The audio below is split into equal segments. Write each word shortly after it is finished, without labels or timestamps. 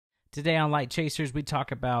Today on Light Chasers, we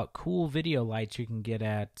talk about cool video lights you can get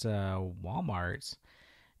at Walmart's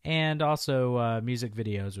and also music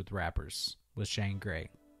videos with rappers with Shane Gray.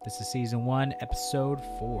 This is Season 1, Episode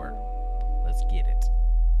 4. Let's get it.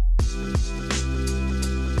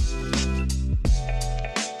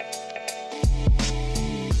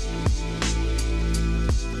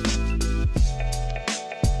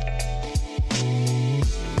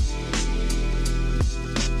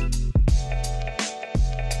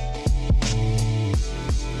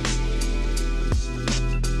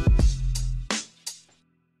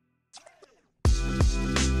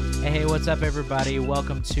 Hey, what's up, everybody?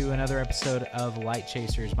 Welcome to another episode of Light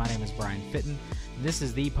Chasers. My name is Bryan Fittin. This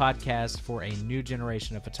is the podcast for a new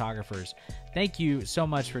generation of photographers. Thank you so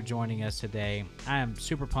much for joining us today. I am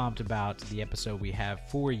super pumped about the episode we have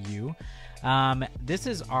for you. This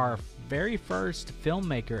is our very first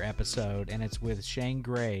filmmaker episode, and it's with Shane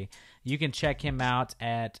Gray. You can check him out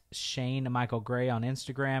at Shane Michael Gray on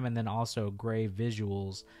Instagram, and then also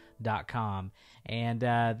grayvisuals.com. And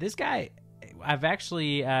this guy, I've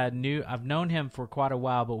actually I've known him for quite a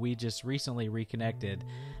while, but we just recently reconnected.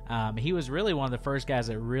 He was really one of the first guys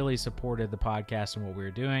that really supported the podcast and what we were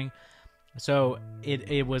doing. So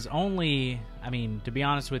it was only, to be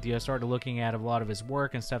honest with you, I started looking at a lot of his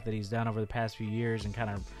work and stuff that he's done over the past few years and kind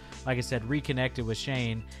of, like I said, reconnected with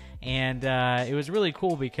Shane. And it was really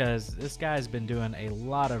cool because this guy's been doing a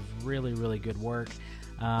lot of really, really good work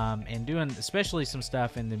and doing especially some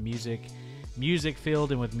stuff in the music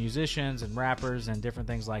field and with musicians and rappers and different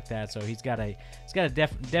things like that. So he's got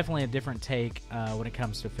definitely a different take when it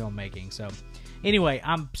comes to filmmaking. So anyway,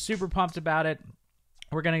 I'm super pumped about it.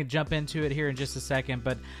 We're going to jump into it here in just a second,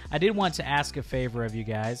 but I did want to ask a favor of you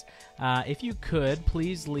guys. If you could,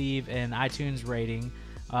 please leave an iTunes rating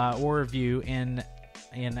or review in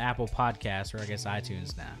Apple Podcasts, or I guess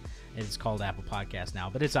iTunes now. It's called Apple Podcasts now,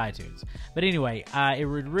 but it's iTunes. But anyway, it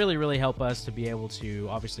would really, really help us to be able to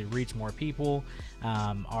obviously reach more people.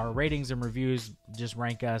 Our ratings and reviews just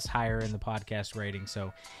rank us higher in the podcast rating.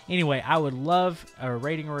 So anyway, I would love a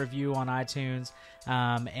rating or review on iTunes.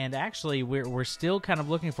 And actually, we're still kind of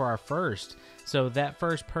looking for our first. So that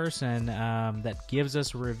first person that gives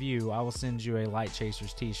us a review, I will send you a Light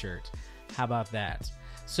Chasers t-shirt. How about that?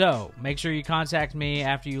 So make sure you contact me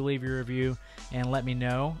after you leave your review and let me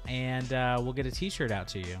know, and we'll get a t-shirt out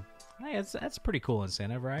to you. Hey, that's a pretty cool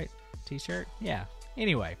incentive, right? T-shirt? Yeah.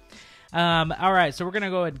 Anyway. All right, so we're going to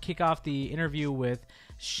go ahead and kick off the interview with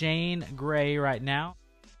Shane Gray right now.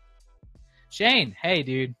 Shane, hey,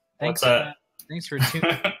 dude. What's up? Thanks for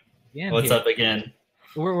tuning in. What's up again?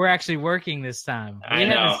 We're actually working this time. I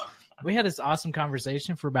know. We had this awesome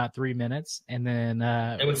conversation for about 3 minutes, and then...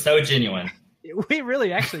 it was so genuine. We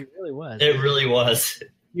really was. It really was.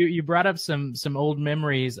 You brought up some old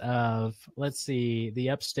memories of, let's see, the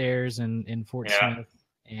upstairs in Fort Smith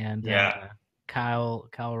and Kyle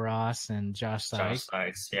Ross and Josh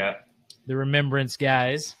Sykes. Yeah. The Remembrance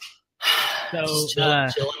guys. So just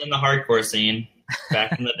chilling in the hardcore scene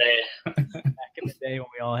back in the day. Back in the day when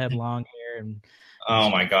we all had long hair and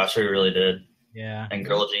oh my gosh, we really did. Yeah. And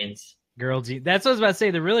girl jeans. That's what I was about to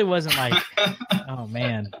say. There really wasn't like, oh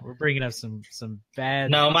man, we're bringing up some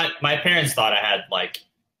bad. No, my parents thought I had like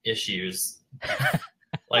issues,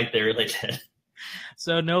 like they really did.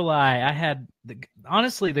 So no lie, I had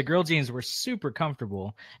honestly the girl jeans were super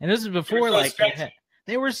comfortable, and this is before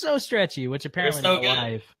they were so stretchy, which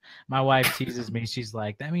apparently my wife teases me. She's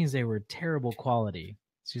like, that means they were terrible quality.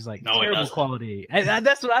 She's like, no, terrible quality.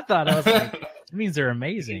 That's what I thought. I was like, it means they're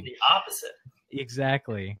amazing. The opposite.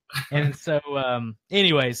 Exactly. And so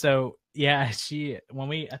anyway, so yeah, when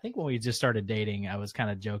we just started dating, I was kind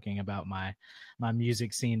of joking about my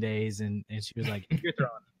music scene days, and she was like, you're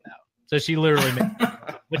throwing it out. So she literally made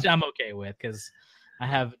which I'm okay with, because I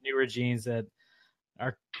have newer jeans that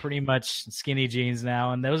are pretty much skinny jeans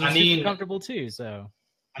now, and those are super comfortable too. So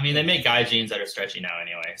they make guy jeans that are stretchy now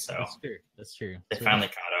anyway, so that's true. They finally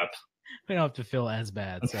caught up. We don't have to feel as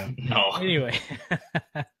bad. So no. Anyway.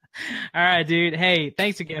 All right, dude. Hey,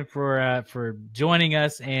 thanks again for joining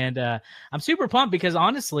us, and I'm super pumped because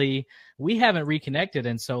honestly, we haven't reconnected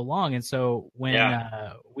in so long. And so when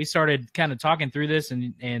we started kind of talking through this,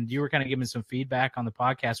 and you were kind of giving some feedback on the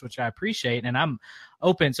podcast, which I appreciate, and I'm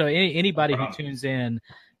open. So anybody who tunes in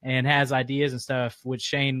and has ideas and stuff, which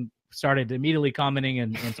Shane started immediately commenting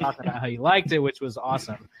and talking about how he liked it, which was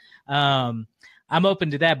awesome. I'm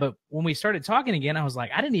open to that. But when we started talking again, I was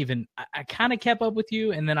like, I kind of kept up with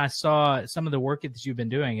you. And then I saw some of the work that you've been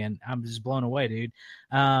doing, and I'm just blown away, dude.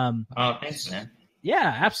 Oh, thanks, man.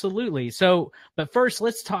 Yeah, absolutely. So, but first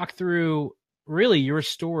let's talk through really your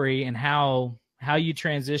story and how you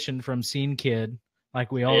transitioned from scene kid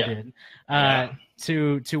like we all did,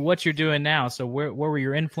 to what you're doing now. So where were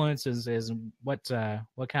your influences, and what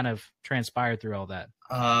kind of transpired through all that?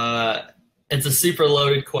 It's a super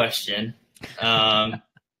loaded question. Well,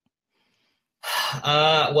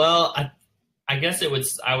 I guess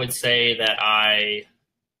I would say that I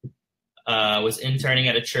was interning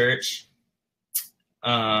at a church,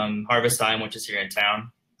 Harvest Time, which is here in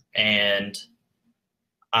town, and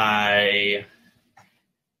I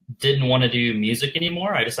didn't want to do music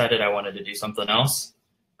anymore. I decided I wanted to do something else.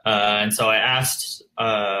 And so I asked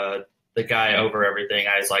the guy over everything.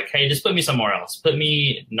 I was like, hey, just put me somewhere else. Put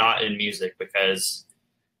me not in music, because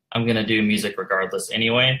I'm going to do music regardless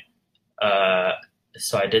anyway.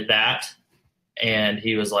 So I did that. And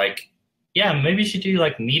he was like, yeah, maybe you should do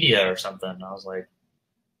like media or something. And I was like,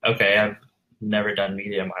 okay, I've never done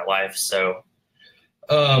media in my life. So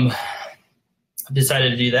decided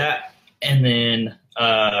to do that. And then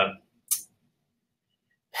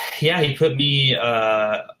he put me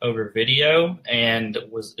over video, and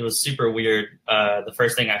it was super weird. The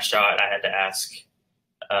first thing I shot, I had to ask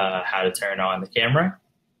how to turn on the camera,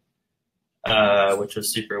 which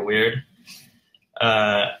was super weird.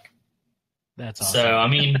 That's awesome. So, I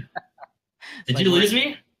mean, did you lose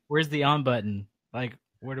me? Where's the on button? Like,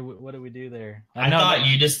 what do we do there? I thought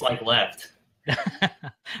you just like left.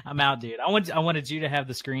 I'm out, dude. I wanted you to have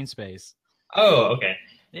the screen space. Oh, okay.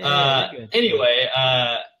 Yeah, anyway,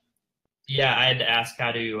 I had to ask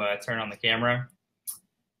how to turn on the camera,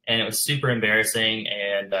 and it was super embarrassing.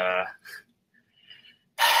 And that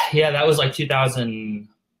was like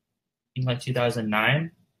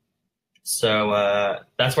 2009. So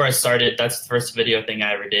that's where I started. That's the first video thing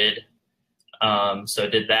I ever did. So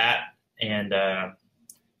did that, and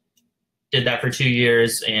did that for 2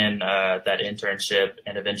 years in that internship,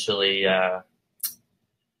 and eventually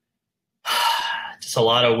just a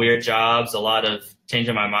lot of weird jobs, a lot of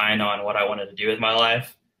changing my mind on what I wanted to do with my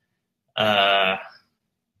life. Man,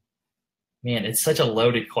 it's such a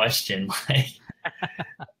loaded question. Like,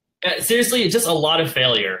 seriously, just a lot of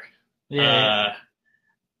failure. Yeah.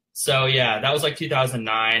 So that was like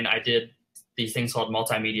 2009. I did these things called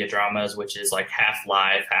multimedia dramas, which is like half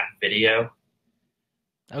live, half video.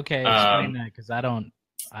 Okay, explain that, because I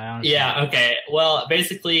honestly. Yeah. Okay. Well,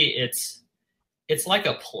 basically, it's like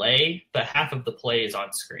a play, but half of the play is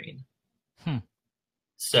on screen.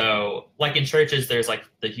 So, like in churches, there's like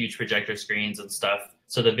the huge projector screens and stuff.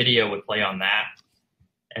 So the video would play on that,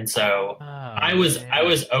 and so I was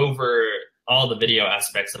over all the video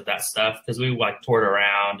aspects of that stuff, because we like toured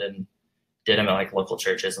around and did them at like local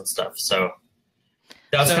churches and stuff. So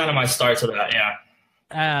that was kind of my start to that. Yeah.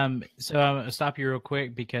 So I'm gonna stop you real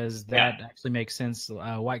quick, because that actually makes sense.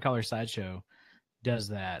 White Collar Sideshow does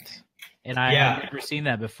that, and I've never seen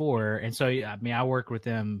that before. And so, I mean, I worked with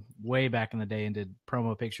them way back in the day and did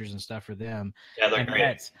promo pictures and stuff for them. Yeah, they're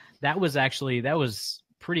great. That was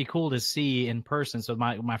pretty cool to see in person. So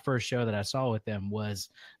my first show that I saw with them was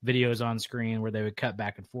videos on screen where they would cut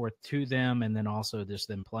back and forth to them, and then also just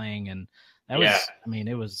them playing. And that was, I mean,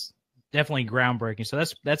 it was definitely groundbreaking. So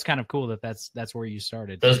that's kind of cool that's where you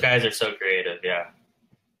started. Those guys are so creative. Yeah,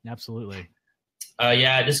 absolutely.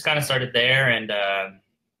 I just kind of started there, and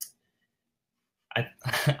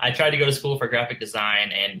I tried to go to school for graphic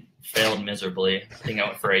design and failed miserably. I think I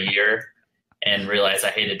went for a year and realized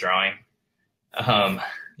I hated drawing.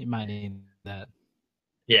 You might need that.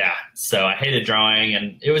 Yeah, so I hated drawing,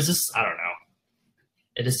 and it was just, I don't know,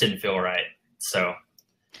 it just didn't feel right. So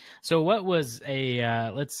what was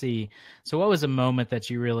let's see. So what was a moment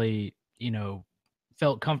that you really,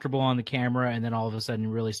 felt comfortable on the camera, and then all of a sudden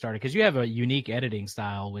really started? Because you have a unique editing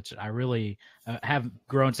style, which I really have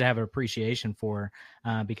grown to have an appreciation for,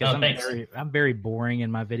 because I'm very boring in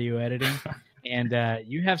my video editing. And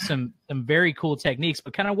you have some very cool techniques,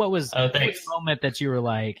 but kind of what was the moment that you were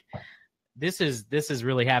like, this is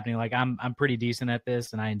really happening? Like, I'm pretty decent at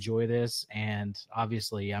this, and I enjoy this, and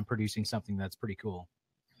obviously I'm producing something that's pretty cool.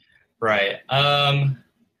 Right.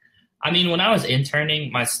 I mean, when I was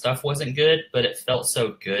interning, my stuff wasn't good, but it felt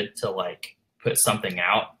so good to like put something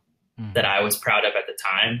out that I was proud of at the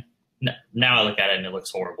time. Now I look at it and it looks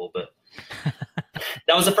horrible, but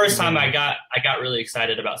that was the first time I got really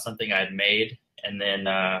excited about something I had made. And then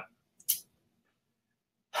I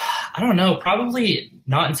don't know, probably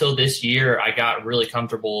not until this year I got really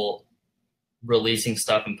comfortable releasing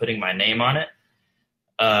stuff and putting my name on it.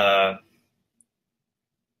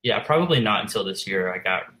 Probably not until this year I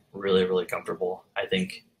got really, really comfortable, I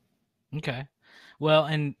think. Okay. Well,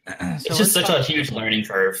 and so it's just such a huge learning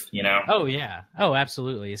curve, Oh yeah. Oh,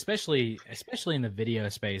 absolutely. Especially in the video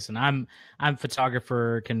space. And I'm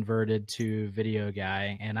photographer converted to video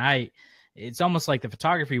guy. And it's almost like the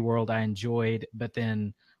photography world I enjoyed, but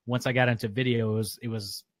then once I got into videos, it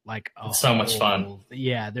was like so much fun.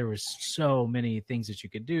 Yeah, there was so many things that you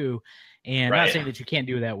could do, and Right. not saying that you can't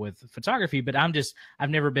do that with photography, but I've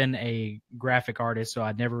never been a graphic artist, so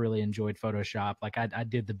I'd never really enjoyed Photoshop. Like I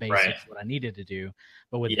did the basics, Right. what I needed to do,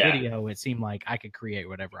 but with Yeah. video, it seemed like I could create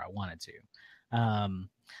whatever I wanted to.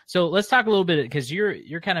 So let's talk a little bit, because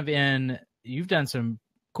you're kind of you've done some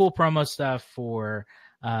cool promo stuff for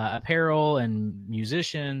apparel and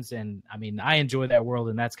musicians, and I mean, I enjoy that world,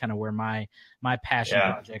 and that's kind of where my passion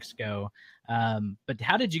projects go. But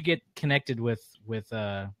how did you get connected with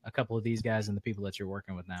a couple of these guys and the people that you're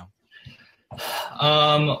working with now?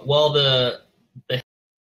 Well,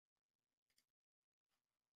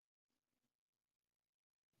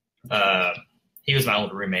 he was my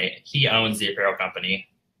old roommate. He owns the apparel company,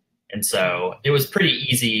 and so it was pretty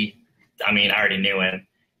easy. I mean, I already knew him.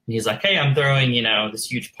 And he's like, "Hey, I'm throwing,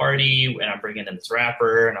 this huge party, and I'm bringing in this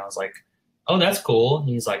rapper." And I was like, "Oh, that's cool." And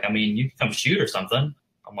he's like, "I mean, you can come shoot or something."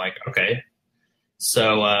 I'm like, "Okay."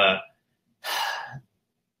 So,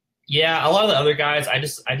 yeah, a lot of the other guys, I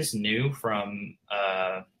just knew from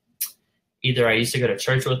either I used to go to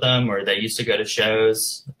church with them, or they used to go to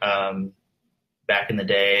shows back in the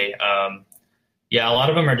day. Yeah, a lot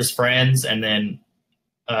of them are just friends, and then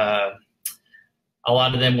a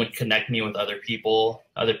lot of them would connect me with other people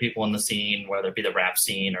in the scene, whether it be the rap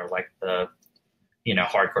scene or like the,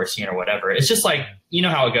 hardcore scene or whatever. It's just like, you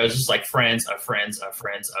know how it goes, just like friends of friends of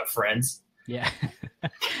friends of friends. Yeah.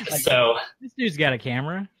 Like, so this dude's got a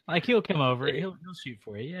camera. Like, he'll come over, he'll shoot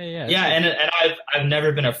for you. Yeah. Yeah, and I've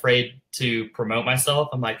never been afraid to promote myself.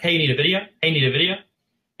 I'm like, "Hey, you need a video? Hey, you need a video?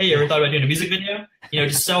 Hey, you ever thought about doing a music video?"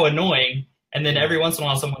 Just so annoying. And then every once in a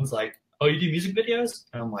while, someone's like, "Oh, you do music videos?"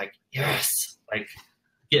 And I'm like, "Yes!" Like,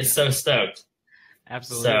 get so stoked.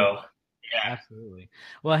 Absolutely. So, yeah, absolutely.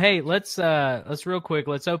 Well, hey, let's real quick.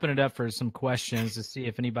 Let's open it up for some questions to see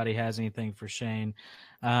if anybody has anything for Shane.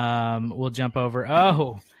 We'll jump over.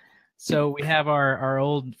 Oh, so we have our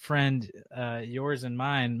old friend, yours and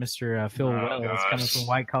mine, Mr. Phil Wells, coming from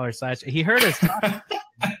White Collar Side. He heard us talking.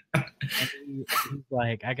 He's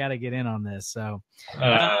like, "I got to get in on this." So,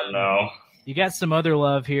 no. You got some other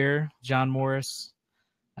love here, John Morris,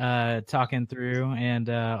 talking through, and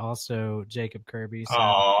also Jacob Kirby.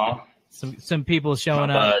 So some people showing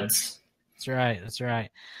up. Buds. That's right.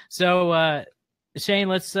 So, Shane,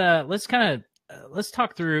 let's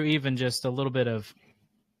talk through even just a little bit of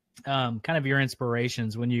kind of your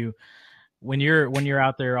inspirations when you're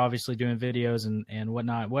out there, obviously doing videos and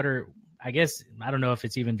whatnot. What are, I guess, I don't know if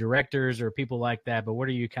it's even directors or people like that, but where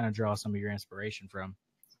do you kind of draw some of your inspiration from?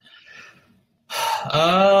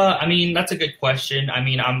 I mean, that's a good question. I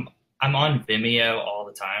mean, I'm on Vimeo all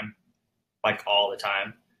the time, like all the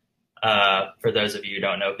time. For those of you who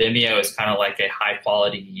don't know, Vimeo is kind of like a high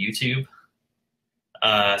quality YouTube.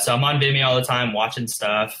 So I'm on Vimeo all the time watching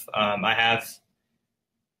stuff. I have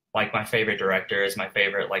like my favorite directors, my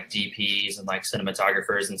favorite like DPs and like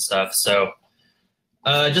cinematographers and stuff. So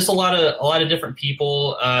just a lot of different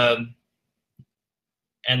people. And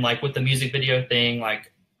like with the music video thing,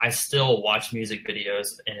 like I still watch music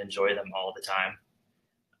videos and enjoy them all the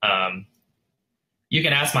time. You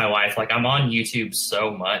can ask my wife, like I'm on YouTube so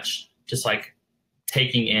much, just like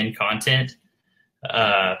taking in content.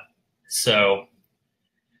 So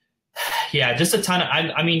yeah, just a ton of,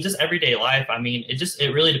 I mean, just everyday life. I mean,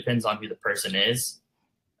 it really depends on who the person is.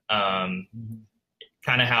 Kind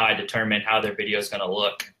of how I determine how their video is going to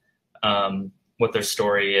look, what their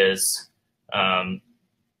story is.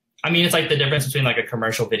 I mean, it's like the difference between like a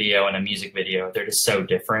commercial video and a music video. They're just so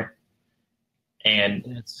different.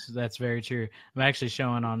 And that's very true. I'm actually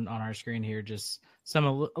showing on our screen here just a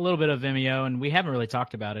little bit of Vimeo, and we haven't really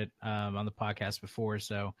talked about it on the podcast before.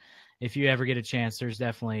 So if you ever get a chance, there's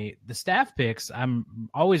definitely the staff picks. I'm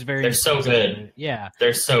always very. They're so good. Yeah,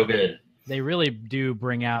 they're so good. They really do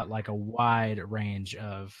bring out like a wide range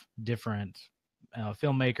of different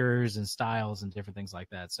filmmakers and styles and different things like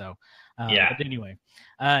that. So yeah. But anyway,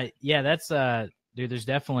 yeah, that's dude, there's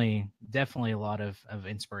definitely a lot of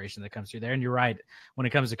inspiration that comes through there. And you're right, when it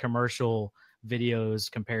comes to commercial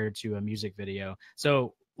videos compared to a music video.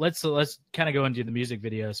 So let's kind of go into the music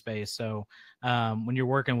video space. So when you're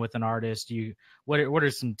working with an artist, what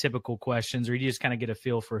are some typical questions, or you just kind of get a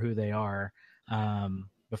feel for who they are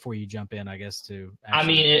before you jump in, I guess, to I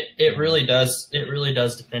mean, it really does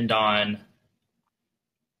depend on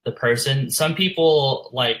the person. Some people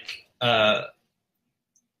like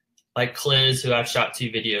Cliz, who I've shot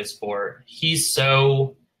 2 videos for, he's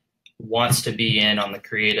so wants to be in on the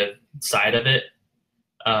creative side of it.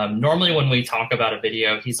 Normally when we talk about a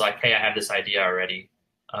video, he's like, "Hey, I have this idea already.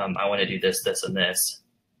 I want to do this, this, and this.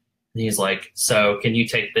 And he's like, so can you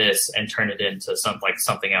take this and turn it into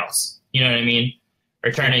something else? You know what I mean?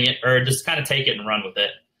 Or turning it, or just kind of take it and run with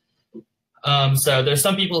it. So there's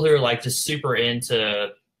some people who are like just super into,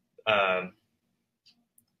 I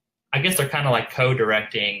guess they're kind of like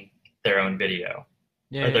co-directing their own video.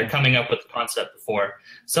 Yeah, or they're coming up with the concept before.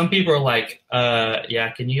 Some people are like,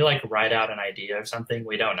 yeah, can you like write out an idea or something?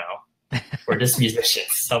 We don't know. We're just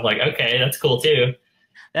musicians. So I'm like, okay, that's cool too.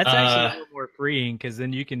 That's actually a little more freeing because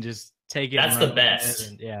then you can just take it. That's the best.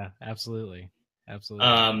 And, yeah, absolutely.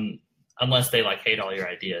 Absolutely. Unless they like hate all your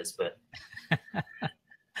ideas, but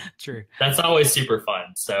true. That's always super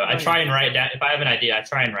fun. So I try and write down, if I have an idea, I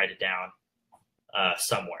try and write it down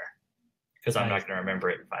somewhere because I'm not going to remember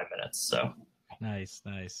it in 5 minutes. So nice.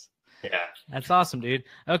 Yeah. That's awesome, dude.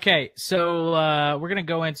 Okay, so we're going to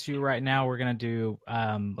go into right now, we're going to do,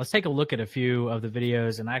 let's take a look at a few of the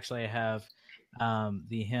videos. And actually I have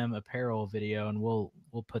the Him Apparel video, and we'll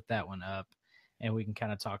put that one up and we can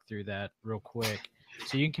kind of talk through that real quick.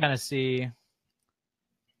 So you can kind of see.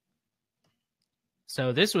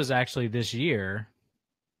 So this was actually this year.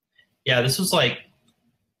 Yeah, this was like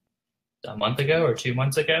a month ago or 2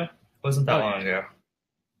 months ago. It wasn't that long ago.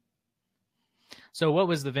 So what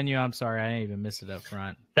was the venue? I'm sorry, I didn't even miss it up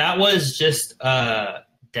front. That was just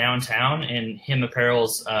downtown in Him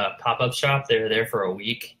Apparel's pop-up shop. They were there for a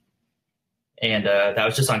week. And that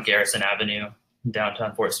was just on Garrison Avenue,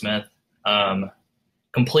 downtown Fort Smith.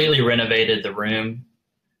 Completely renovated the room.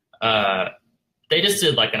 They just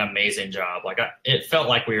did like an amazing job. Like it felt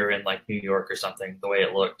like we were in like New York or something, the way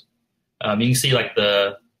it looked. You can see like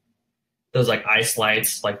those like ice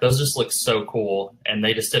lights, like those just look so cool. And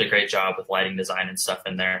they just did a great job with lighting design and stuff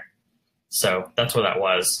in there. So that's what that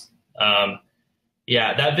was.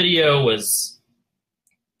 Yeah, that video was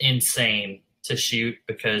insane to shoot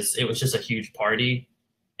because it was just a huge party.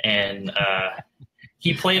 And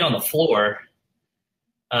he played on the floor.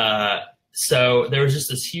 So there was just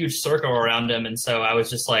this huge circle around him. And so I was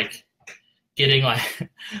just like getting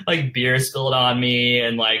like beer spilled on me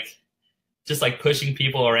and like just like pushing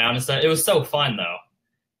people around and stuff. It was so fun though.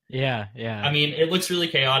 Yeah. I mean, it looks really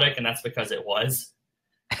chaotic and that's because it was.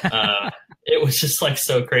 It was just like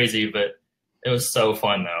so crazy, but it was so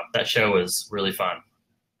fun though. That show was really fun.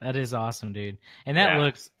 That is awesome, dude. And that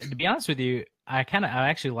looks, to be honest with you, I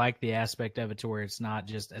actually like the aspect of it to where it's not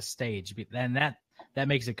just a stage, and that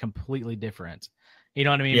makes it completely different. You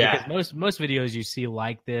know what I mean? Yeah. Because most videos you see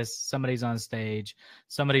like this, somebody's on stage,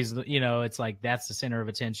 somebody's, it's like that's the center of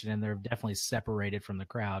attention and they're definitely separated from the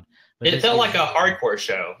crowd. But it felt like a hardcore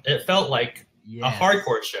show. It felt like a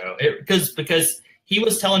hardcore show. Because he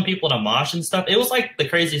was telling people to mosh and stuff. It was like the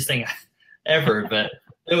craziest thing ever, but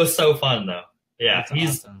it was so fun though. Yeah,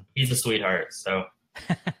 awesome. He's a sweetheart. So,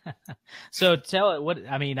 so tell it what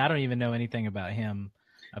I mean. I don't even know anything about him.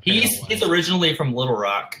 He's originally from Little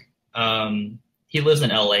Rock. He lives in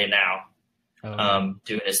LA now,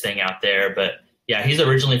 doing his thing out there. But yeah, he's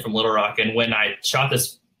originally from Little Rock. And when I shot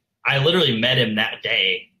this, I literally met him that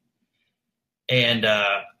day, and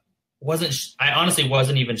I honestly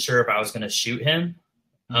wasn't even sure if I was going to shoot him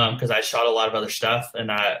because I shot a lot of other stuff, and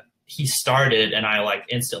he started, and I like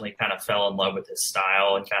instantly kind of fell in love with his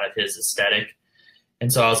style and kind of his aesthetic.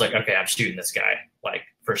 And so I was like, okay, I'm shooting this guy, like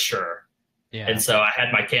for sure. Yeah. And so I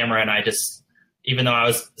had my camera, and I just, even though I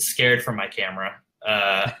was scared from my camera,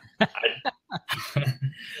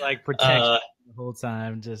 like protection the whole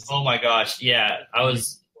time. Just oh my gosh, yeah,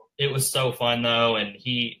 it was so fun though, and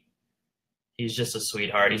he's just a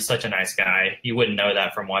sweetheart. He's such a nice guy. You wouldn't know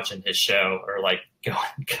that from watching his show or like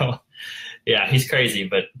go. Yeah, he's crazy,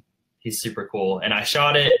 but he's super cool. And I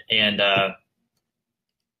shot it, and I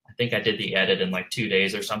think I did the edit in like 2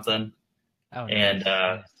 days or something. Oh, nice.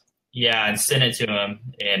 And yeah, and sent it to him,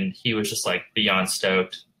 and he was just like beyond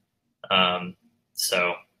stoked.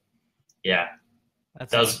 So yeah, that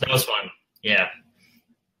was fun. Yeah.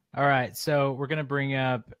 All right, so we're gonna bring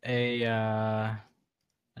up another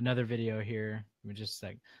video here. Give me just a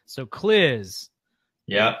sec. So Cliz.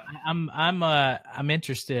 Yeah. I'm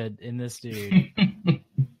interested in this dude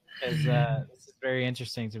because this is very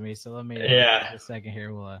interesting to me. So let me a second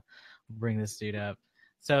here. We'll bring this dude up.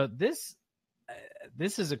 So this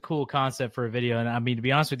is a cool concept for a video, and I mean, to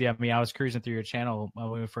be honest with you, I was cruising through your channel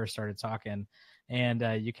when we first started talking, and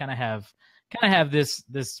you kind of have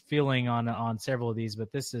this feeling on several of these,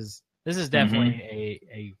 but this is definitely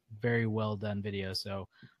a very well done video. So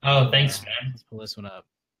thanks, man. Let's pull this one up.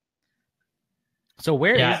 So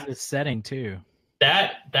where is this setting too?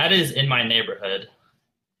 That is in my neighborhood.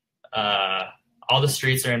 All the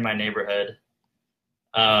streets are in my neighborhood.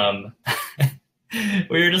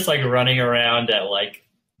 We were just like running around at like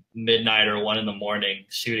midnight or 1 a.m.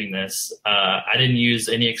 shooting this. I didn't use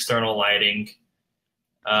any external lighting.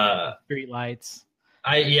 Street lights.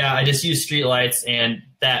 I just used street lights, and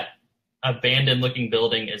that abandoned looking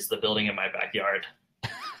building is the building in my backyard.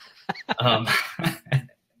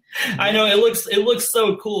 I know it looks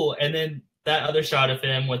so cool. And then that other shot of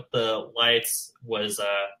him with the lights was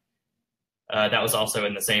that was also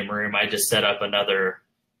in the same room. I just set up another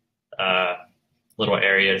little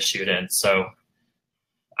area to shoot in. So,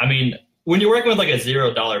 I mean, when you're working with like a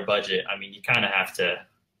 $0 budget, I mean, you kind of have to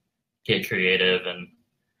get creative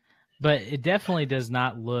But it definitely does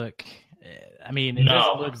not look. I mean, it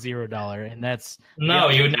doesn't look $0, and that's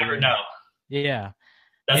you would never know. Yeah,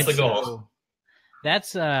 that's the goal. So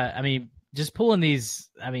that's I mean, just pulling these.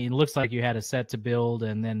 I mean, it looks like you had a set to build,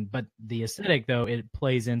 and then but the aesthetic though it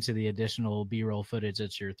plays into the additional B-roll footage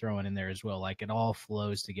that you're throwing in there as well. Like it all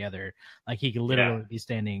flows together. Like he could literally be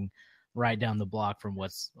standing right down the block from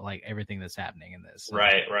what's like everything that's happening in this. So.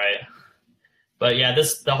 Right. But yeah,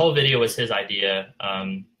 the whole video was his idea.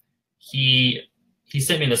 He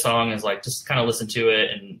sent me the song and was like, just kind of listen to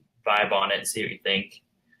it and vibe on it and see what you think.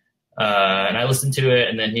 And I listened to it,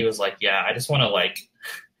 and then he was like, yeah, I just want to like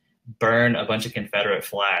burn a bunch of Confederate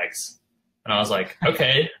flags. And I was like,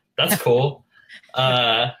 okay, that's cool.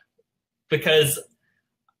 Because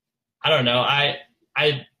I don't know, I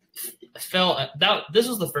felt that this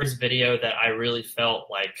was the first video that I really felt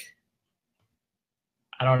like,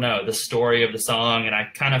 I don't know, the story of the song. And I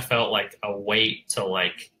kind of felt like a weight to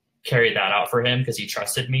like carry that out for him because he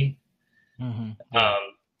trusted me. Mm-hmm.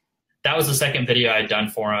 That was the second video I'd done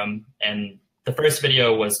for him. And the first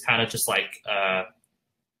video was kind of just like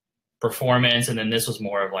performance. And then this was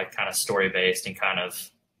more of like kind of story based and kind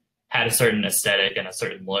of had a certain aesthetic and a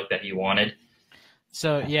certain look that he wanted.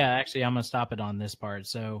 So yeah, actually I'm going to stop it on this part.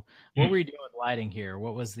 So what were you doing with lighting here?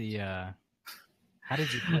 What was the, how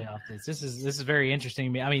did you play off this? This is very interesting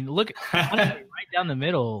to me. I mean, look honestly, right down the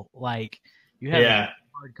middle, like you have a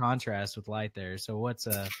hard contrast with light there. So what's,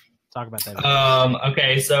 talk about that.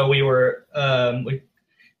 Okay. So we went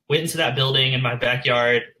into that building in my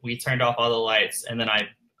backyard. We turned off all the lights, and then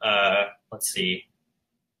let's see.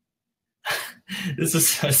 This is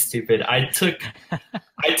so stupid. I took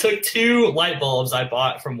 2 light bulbs I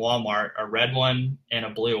bought from Walmart, a red one and a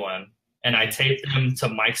blue one, and I taped them to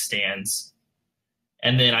mic stands.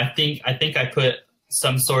 And then I think I put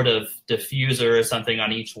some sort of diffuser or something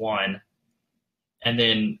on each one. And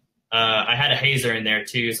then I had a hazer in there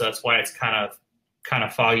too, so that's why it's kind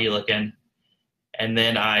of foggy looking. And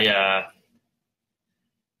then I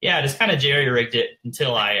just kind of jerry-rigged it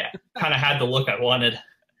until I kind of had the look I wanted.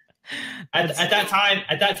 At that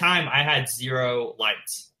time, I had 0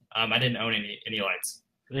 lights. I didn't own any lights.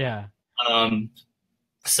 Yeah.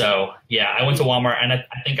 So yeah, I went to Walmart, and I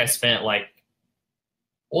think I spent like,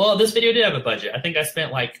 well, this video did have a budget. I think I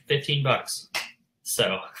spent like $15.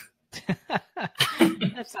 So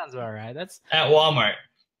that sounds about right. That's at Walmart.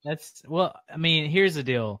 That's well, I mean, here's the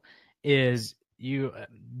deal is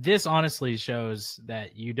this honestly shows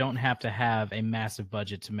that you don't have to have a massive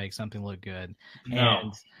budget to make something look good.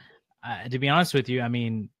 No. And to be honest with you, I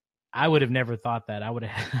mean, I would have never thought that. I would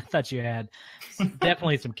have thought you had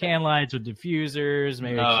definitely some can lights with diffusers,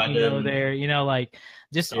 maybe a kilo there, like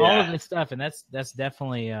just all of this stuff. And that's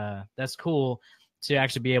definitely that's cool to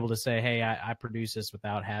actually be able to say, hey, I produce this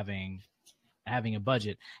without having a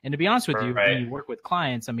budget. And to be honest with you, when you work with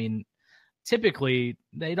clients, I mean, typically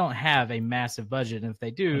they don't have a massive budget. And if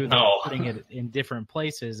they do, they're putting it in different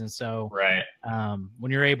places. And so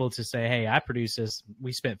when you're able to say, hey, I produce this,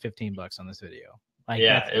 we spent $15 on this video. Like,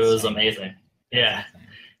 it was amazing. Yeah.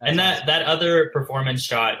 And that other performance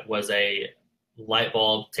shot was a light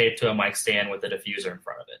bulb taped to a mic stand with a diffuser in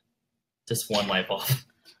front of it. Just one light bulb.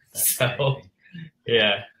 So, crazy.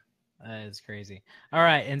 Yeah. That is crazy. All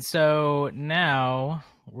right. And so now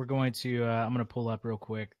we're going to, I'm going to pull up real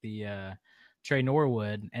quick the Trey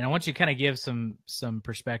Norwood. And I want you to kind of give some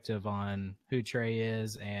perspective on who Trey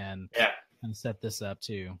is and set this up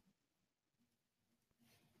too.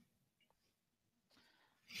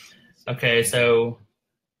 Okay, so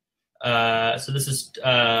this is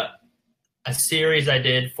a series I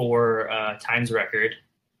did for Times Record.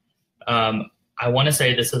 I want to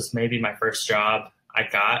say this is maybe my first job I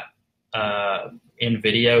got in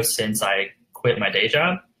video since I quit my day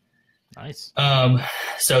job. Nice.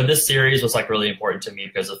 So this series was like really important to me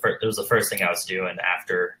because it was the first thing I was doing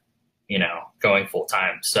after, going full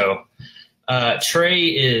time. So Trey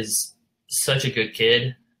is such a good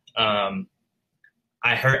kid.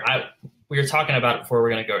 We were talking about it before we were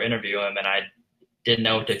going to go interview him, and I didn't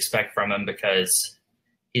know what to expect from him because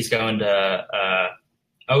he's going to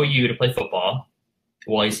OU to play football.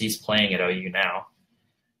 well, he's playing at OU now.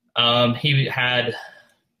 He had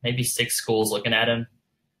maybe 6 schools looking at him.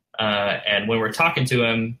 And when we're talking to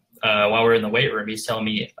him while we're in the weight room, he's telling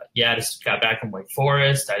me, yeah, I just got back from Wake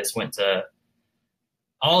Forest. I just went to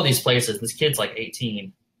all these places. This kid's like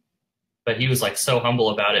 18, but he was like so humble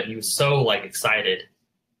about it. And he was so like excited.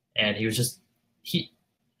 And he was just, he's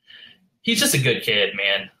just a good kid,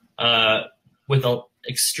 man. With a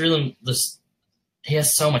extreme, he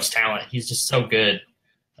has so much talent. He's just so good.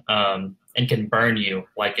 And can burn you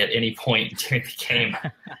like at any point during the game.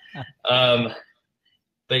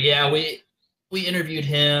 But yeah, we interviewed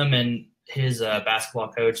him and his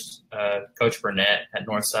basketball coach, Coach Burnett at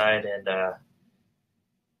Northside, and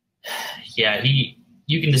yeah,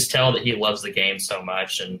 you can just tell that he loves the game so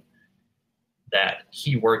much, and that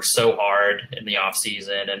he works so hard in the off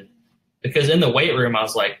season. And because in the weight room, I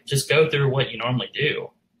was like, just go through what you normally do,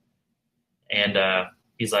 and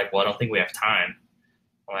he's like, well, I don't think we have time.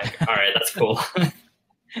 I'm like, all right, that's cool.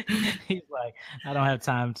 He's like, I don't have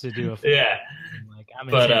time to do a yeah. I'm like, I'm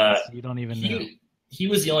intense. You don't even know. He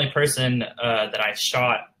was the only person that I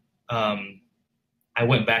shot. I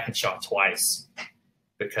went back and shot twice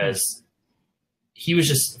because he was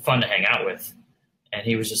just fun to hang out with, and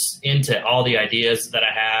he was just into all the ideas that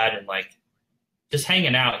I had, and like just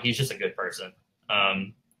hanging out. He's just a good person,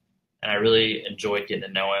 and I really enjoyed getting to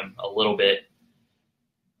know him a little bit.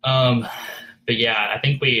 But yeah, I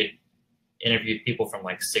think we interviewed people from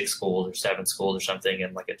like 6 schools or 7 schools or something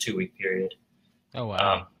in like a 2-week period. Oh,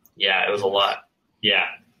 wow. Yeah, it was a lot. Yeah.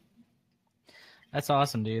 That's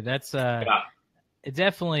awesome, dude. That's, yeah. It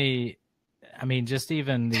definitely, I mean, just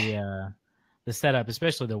even the setup,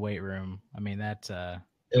 especially the weight room. I mean, it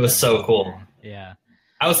was so cool. Yeah.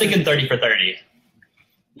 I was thinking 30 for 30.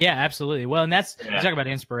 Yeah, absolutely. Well, and that's, you talk about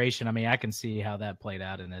inspiration. I mean, I can see how that played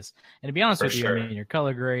out in this. And to be honest with you, I mean, your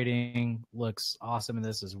color grading looks awesome in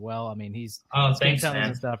this as well. I mean, thanks, man.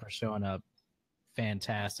 And stuff are showing up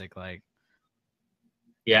fantastic. Like,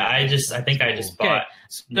 yeah, I think I just bought.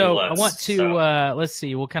 So I want to, let's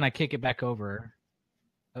see, we'll kind of kick it back over.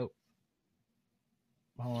 Oh,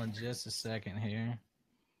 hold on just a second here.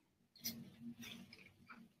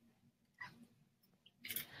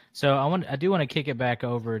 So I do want to kick it back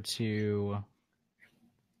over to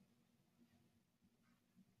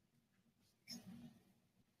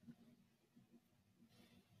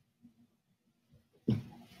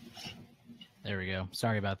there we go.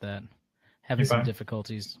 Sorry about that. Having some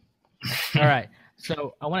difficulties. All right.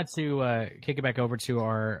 So I wanted to kick it back over to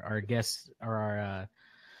our guests or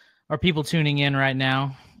our people tuning in right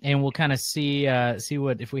now, and we'll kind of see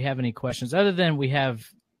what if we have any questions other than we have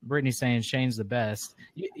Brittany saying Shane's the best.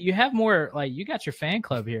 You have more, like, you got your fan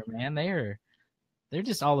club here, man. They're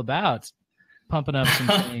just all about pumping up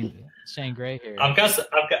some Shane Gray here. I've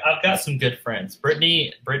got some good friends.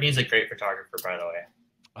 Brittany's a great photographer, by the way.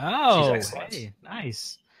 Oh, hey,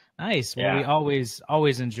 nice. Well, yeah. We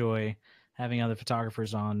always enjoy having other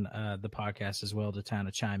photographers on the podcast as well to kind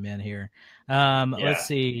of chime in here. Let's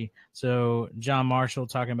see. So John Marshall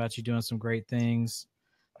talking about you doing some great things.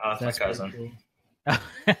 Oh, that's my cousin. Cool.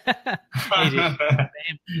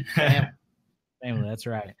 Family, that's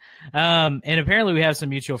right. And apparently we have some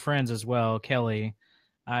mutual friends as well. Kelly,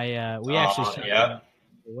 we actually shot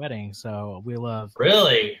the wedding, so we love.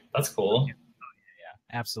 Really, that's cool. Yeah,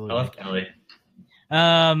 absolutely. I love Kelly.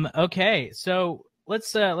 Okay, so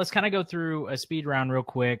let's kind of go through a speed round real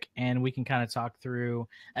quick, and we can kind of talk through.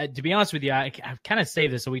 To be honest with you, I kind of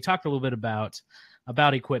saved this, so we talked a little bit about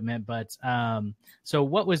equipment, but so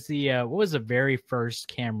what was the very first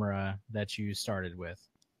camera that you started with?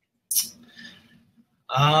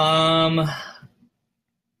 I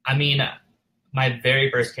mean, my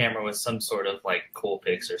very first camera was some sort of like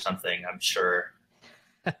Coolpix or something, I'm sure.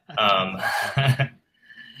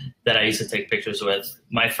 That I used to take pictures with.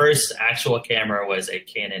 My first actual camera was a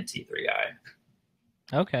Canon T3i.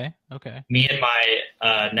 Okay. Me and my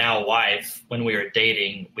now wife, when we were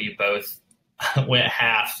dating, we both went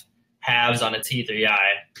halves on a T3i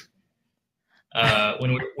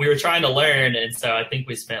when we were trying to learn, and so I think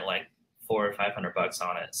we spent like $400 or $500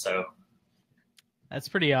 on it. So that's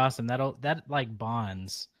pretty awesome. That like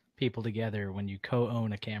bonds people together when you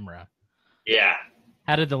co-own a camera. Yeah.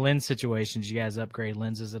 How did the lens situation? Did you guys upgrade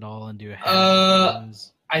lenses at all and do a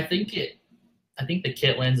lens? I think the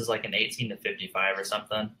kit lens is like an 18-55 or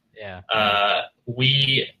something. Yeah.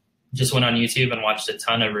 We just went on YouTube and watched a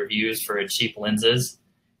ton of reviews for cheap lenses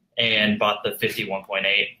and bought the 51.8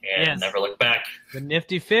 and never looked back. The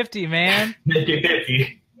Nifty 50, man. Nifty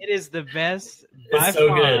 50. It is the best. It's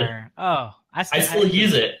so good. Oh, I still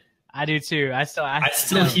use it. I do too. I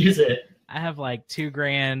still use it. I have like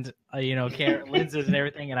 $2,000, lenses and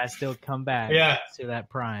everything, and I still come back to that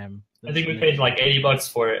prime. I think we paid like $80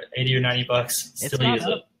 for it, $80 or $90. Still use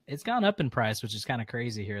it. It's gone up in price, which is kind of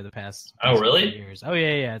crazy here the past really? years. Oh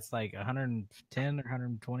yeah. It's like 110 or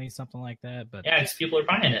 120, something like that. But yeah, because people are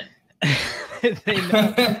buying it. They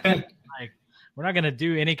know, like, we're not going to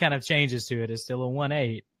do any kind of changes to it. It's still a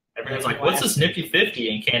 1.8. Everyone's like, what's this nifty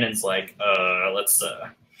 50? And Canon's like, let's.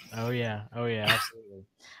 Oh yeah, absolutely.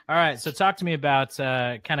 All right, so talk to me about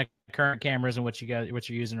kind of current cameras and what you're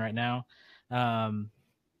using right now, and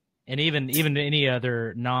even any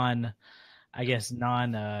other non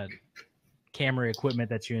camera equipment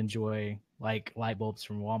that you enjoy, like light bulbs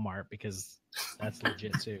from Walmart, because that's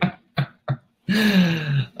legit too.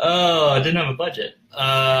 Oh, I didn't have a budget.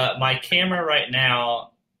 My camera right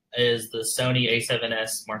now is the Sony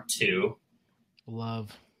A7S Mark II.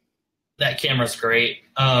 Love. That camera's great.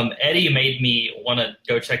 Eddie made me want to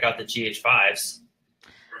go check out the GH5s.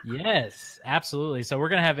 Yes, absolutely. So we're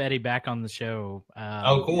gonna have Eddie back on the show.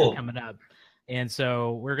 Cool. Coming up, and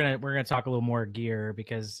so we're gonna talk a little more gear,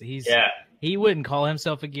 because he wouldn't call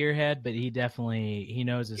himself a gearhead, but he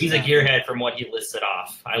knows his He's stuff. a gearhead from what he listed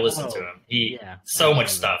off. I listened to him. So much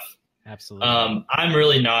stuff. Absolutely. I'm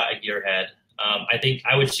really not a gearhead. I think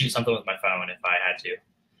I would shoot something with my phone if I had to.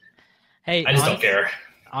 Hey, I just don't care.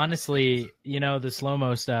 Honestly, the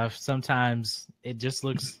slow-mo stuff, sometimes it just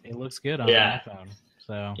looks good on the iPhone.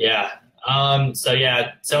 So Sony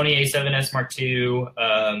A7S Mark II.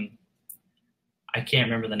 I can't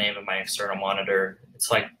remember the name of my external monitor. It's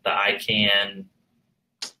like the iCan.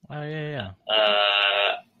 Oh yeah.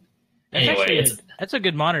 Anyway, that's a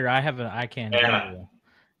good monitor. I have an iCan. Yeah,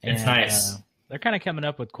 it's nice. They're kind of coming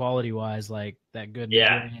up with quality-wise, like that good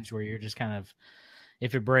range where you're just kind of,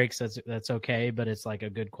 if it breaks, that's okay, but it's like a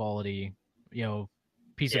good quality,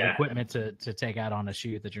 piece of equipment to take out on a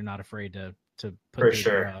shoot that you're not afraid to put for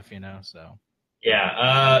sure off, so.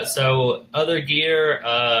 Yeah. So other gear,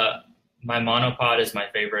 my monopod is my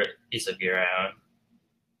favorite piece of gear I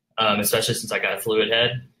own, especially since I got a fluid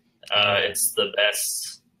head. It's the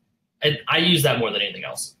best. I use that more than anything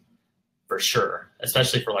else, for sure,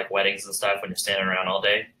 especially for like weddings and stuff when you're standing around all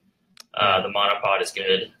day. The monopod is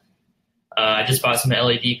good. I just bought some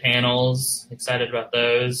LED panels. Excited about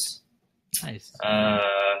those. Nice.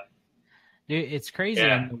 Dude, it's crazy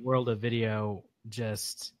in the world of video,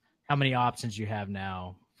 just how many options you have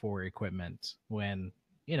now for equipment, when,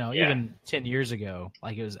 even 10 years ago,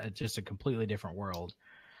 like, it was just a completely different world.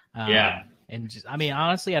 And just,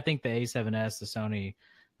 honestly, I think the A7S, the Sony,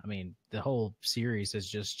 the whole series has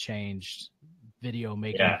just changed video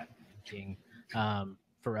making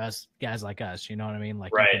for us guys like us, you know what I mean?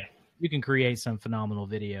 Like, you can create some phenomenal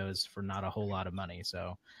videos for not a whole lot of money.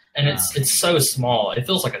 So, and it's so small. It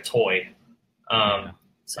feels like a toy.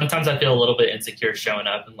 Sometimes I feel a little bit insecure showing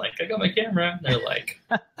up and like, I got my camera. And they're like,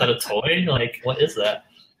 is that a toy? Like, what is that?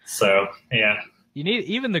 So, yeah. You need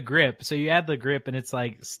even the grip. So you add the grip and it's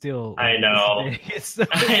like still. I know. It's still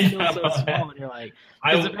so small, and you're like,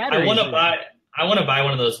 I want to buy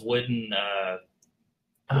one of those wooden.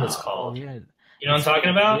 What is it called? Yeah. You know what I'm talking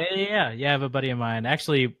about? Yeah. I have a buddy of mine.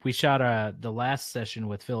 Actually, we shot the last session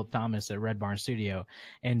with Philip Thomas at Red Barn Studio,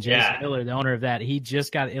 and Jason Miller, the owner of that, he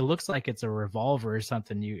just got. It looks like it's a revolver or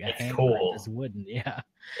something. It's cool. It's wooden. Yeah.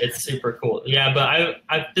 It's super cool. Yeah, but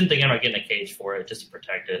I've been thinking about getting a cage for it just to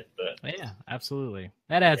protect it. But yeah, absolutely.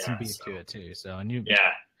 That adds some beef to it too. So, and you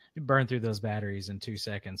burn through those batteries in 2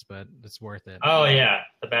 seconds, but it's worth it. Oh yeah,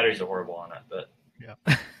 the batteries are horrible on it, but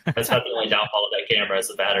that's not the only downfall of that camera is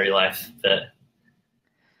the battery life. But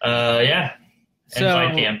and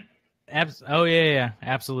glide cam.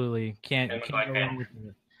 Absolutely. Can't go wrong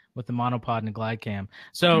with the monopod and the glide cam.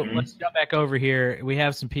 So let's jump back over here. We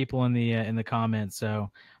have some people in the comments. So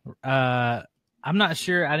I'm not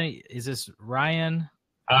sure. Is this Ryan?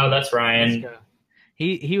 Oh, that's Ryan.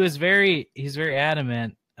 He's very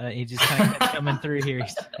adamant. He just kind of kept coming through here.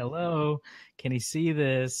 He's, hello, can he see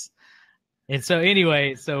this? And so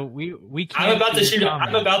anyway, so we can't. I'm about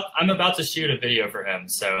to shoot a video for him.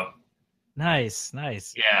 So nice.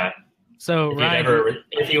 Yeah. So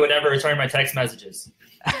if he would ever return my text messages.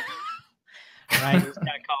 Ryan just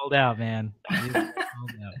got called out, man. I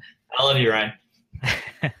love you, Ryan.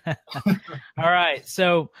 All right,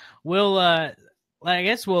 so we'll I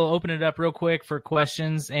guess we'll open it up real quick for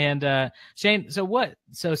questions. And Shane,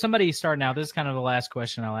 so somebody starting out, this is kind of the last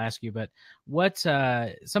question I'll ask you, but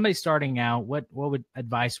somebody starting out, what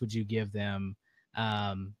advice would you give them?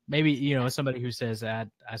 Maybe, somebody who says that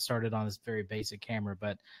I started on this very basic camera,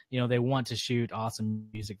 but they want to shoot awesome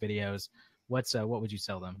music videos. What would you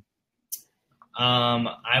tell them?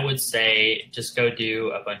 I would say just go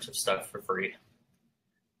do a bunch of stuff for free.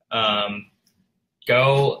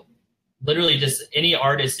 Go literally just any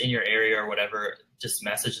artist in your area or whatever, just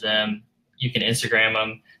message them. You can Instagram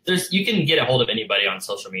them. You can get a hold of anybody on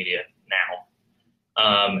social media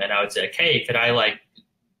now. And I would say, hey, could I like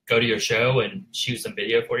go to your show and shoot some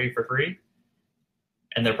video for you for free?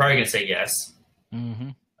 And they're probably going to say yes. Mm-hmm.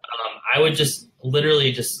 I would just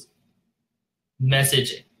literally just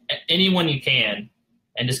message anyone you can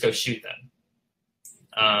and just go shoot them.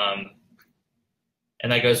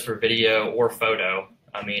 And that goes for video or photo.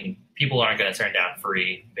 I mean, people aren't going to turn down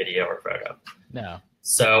free video or photo. No.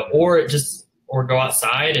 So, or go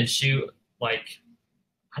outside and shoot, like,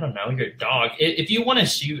 I don't know, your dog. If you want to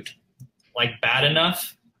shoot like bad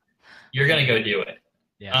enough, you're going to go do it.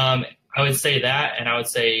 Yeah. I would say that, and I would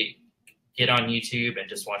say get on YouTube and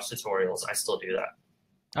just watch tutorials. I still do that.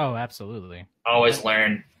 Oh, absolutely. Always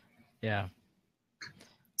learn. Yeah.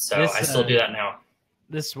 So I still do that now.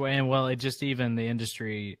 This way, and well, it just even the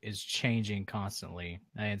industry is changing constantly,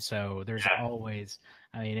 and so there's always.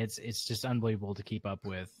 I mean, it's just unbelievable to keep up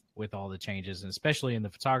with all the changes, and especially in the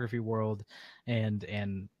photography world,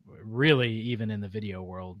 and really even in the video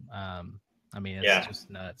world. I mean, it's just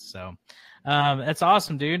nuts. So that's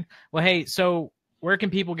awesome, dude. Well, hey, so where can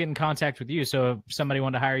people get in contact with you? So if somebody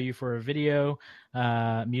wanted to hire you for a video,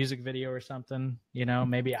 music video or something, you know,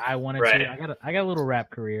 maybe I wanted to. I got a little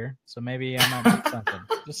rap career, so maybe I might make something.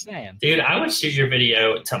 Just saying. Dude, I would shoot your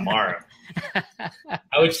video tomorrow.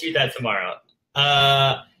 I would shoot that tomorrow.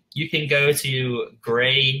 You can go to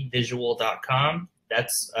grayvisual.com.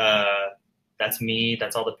 That's me.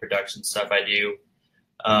 That's all the production stuff I do.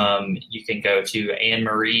 You can go to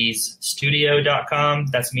AnneMarie'sStudio.com.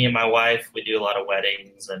 That's me and my wife. We do a lot of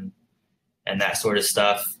weddings and that sort of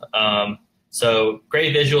stuff. So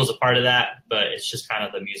Gray Visual is a part of that, but it's just kind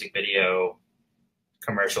of the music video,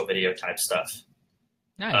 commercial video type stuff.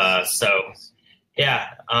 Nice.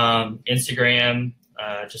 Instagram,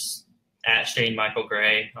 just at Shane Michael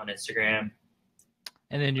Gray on Instagram.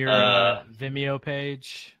 And then your Vimeo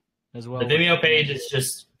page as well. The Vimeo page is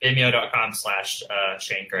just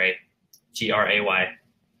vimeo.com/Shane Gray, Gray.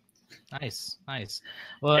 Nice.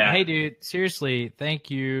 Well, hey, dude, seriously,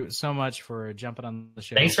 thank you so much for jumping on the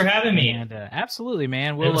show. Thanks for having me. And absolutely,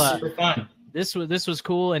 man. It was super fun. This was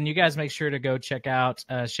cool, and you guys make sure to go check out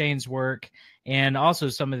Shane's work and also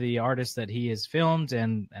some of the artists that he has filmed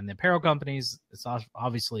and the apparel companies. It's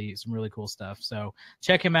obviously some really cool stuff. So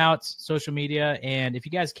check him out, social media, and if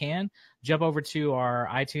you guys can, jump over to our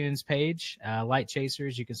iTunes page, Light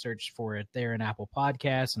Chasers. You can search for it there in Apple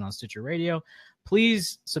Podcasts and on Stitcher Radio.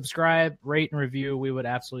 Please subscribe, rate, and review. We would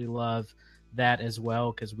absolutely love that as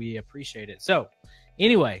well because we appreciate it. So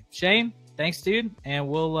anyway, Shane, thanks, dude, and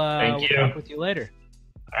we'll talk with you later.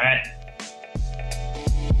 All right.